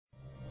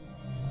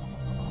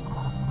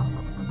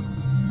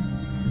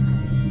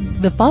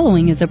The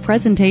following is a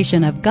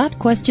presentation of Got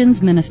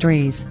Questions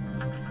Ministries.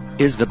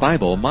 Is the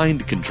Bible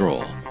mind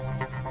control?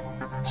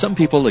 Some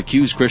people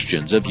accuse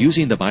Christians of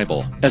using the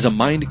Bible as a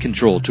mind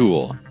control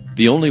tool.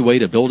 The only way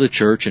to build a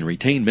church and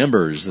retain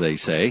members, they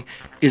say,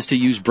 is to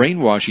use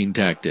brainwashing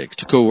tactics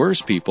to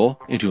coerce people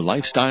into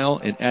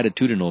lifestyle and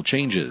attitudinal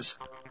changes.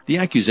 The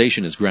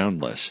accusation is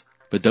groundless,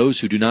 but those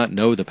who do not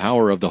know the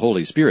power of the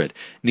Holy Spirit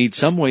need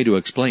some way to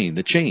explain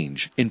the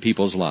change in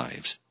people's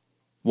lives.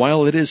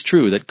 While it is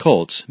true that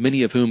cults,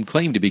 many of whom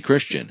claim to be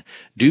Christian,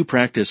 do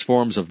practice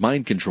forms of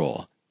mind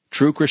control,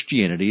 true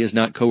Christianity is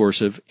not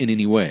coercive in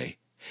any way.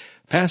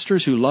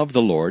 Pastors who love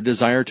the Lord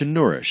desire to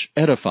nourish,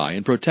 edify,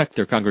 and protect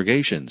their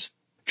congregations.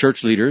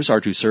 Church leaders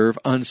are to serve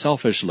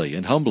unselfishly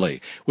and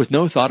humbly, with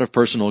no thought of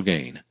personal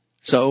gain.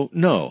 So,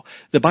 no,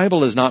 the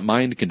Bible is not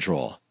mind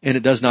control, and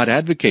it does not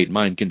advocate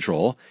mind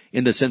control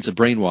in the sense of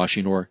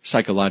brainwashing or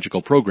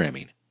psychological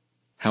programming.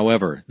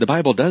 However, the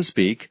Bible does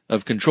speak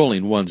of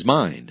controlling one's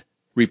mind.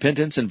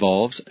 Repentance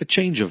involves a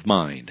change of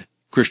mind.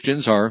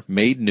 Christians are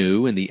made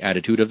new in the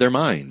attitude of their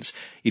minds.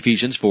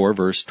 Ephesians 4,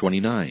 verse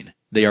 29.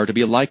 They are to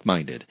be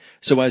like-minded,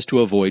 so as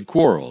to avoid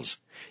quarrels.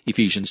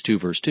 Ephesians 2,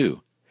 verse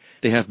 2.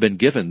 They have been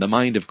given the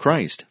mind of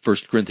Christ. 1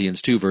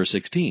 Corinthians 2, verse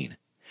 16.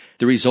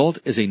 The result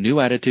is a new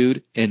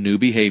attitude and new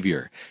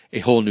behavior, a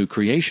whole new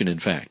creation, in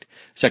fact.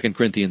 2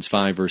 Corinthians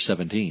 5, verse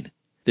 17.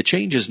 The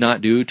change is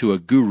not due to a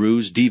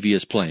guru's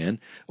devious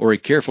plan or a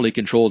carefully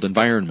controlled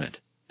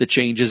environment. The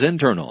change is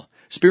internal,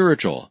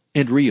 spiritual,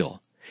 and real.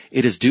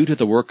 It is due to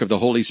the work of the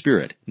Holy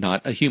Spirit,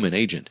 not a human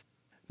agent.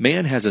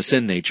 Man has a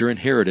sin nature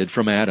inherited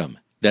from Adam.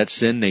 That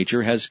sin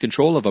nature has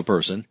control of a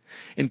person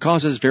and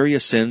causes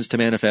various sins to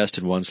manifest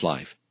in one's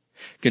life.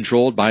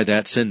 Controlled by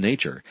that sin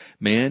nature,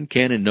 man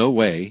can in no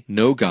way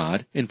know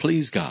God and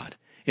please God.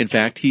 In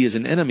fact, he is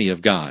an enemy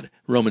of God,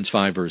 Romans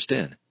 5, verse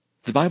 10.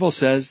 The Bible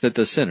says that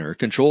the sinner,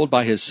 controlled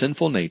by his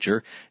sinful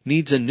nature,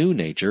 needs a new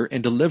nature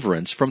and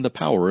deliverance from the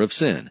power of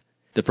sin.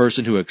 The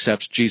person who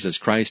accepts Jesus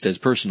Christ as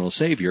personal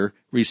Savior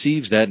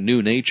receives that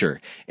new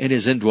nature and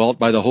is indwelt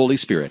by the Holy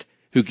Spirit,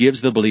 who gives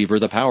the believer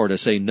the power to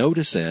say no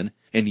to sin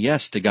and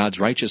yes to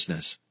God's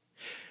righteousness.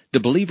 The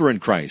believer in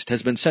Christ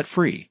has been set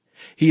free.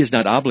 He is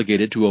not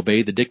obligated to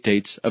obey the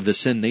dictates of the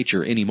sin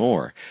nature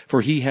anymore,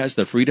 for he has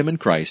the freedom in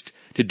Christ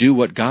to do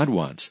what God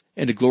wants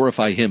and to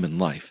glorify Him in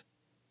life.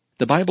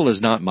 The Bible is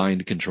not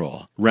mind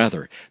control.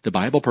 Rather, the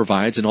Bible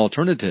provides an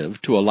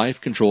alternative to a life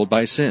controlled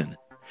by sin.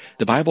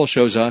 The Bible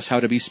shows us how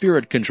to be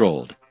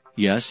spirit-controlled.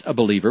 Yes, a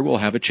believer will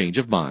have a change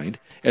of mind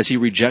as he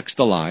rejects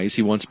the lies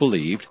he once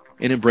believed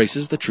and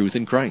embraces the truth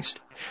in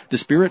Christ. The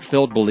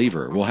Spirit-filled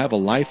believer will have a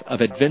life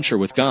of adventure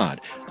with God,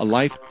 a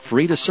life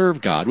free to serve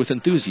God with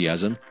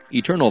enthusiasm,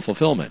 eternal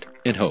fulfillment,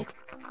 and hope.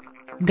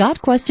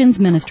 Got Questions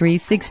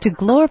Ministries seeks to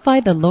glorify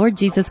the Lord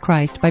Jesus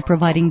Christ by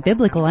providing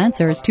biblical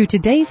answers to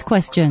today's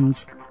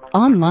questions.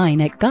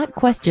 Online at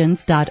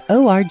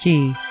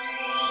gotquestions.org.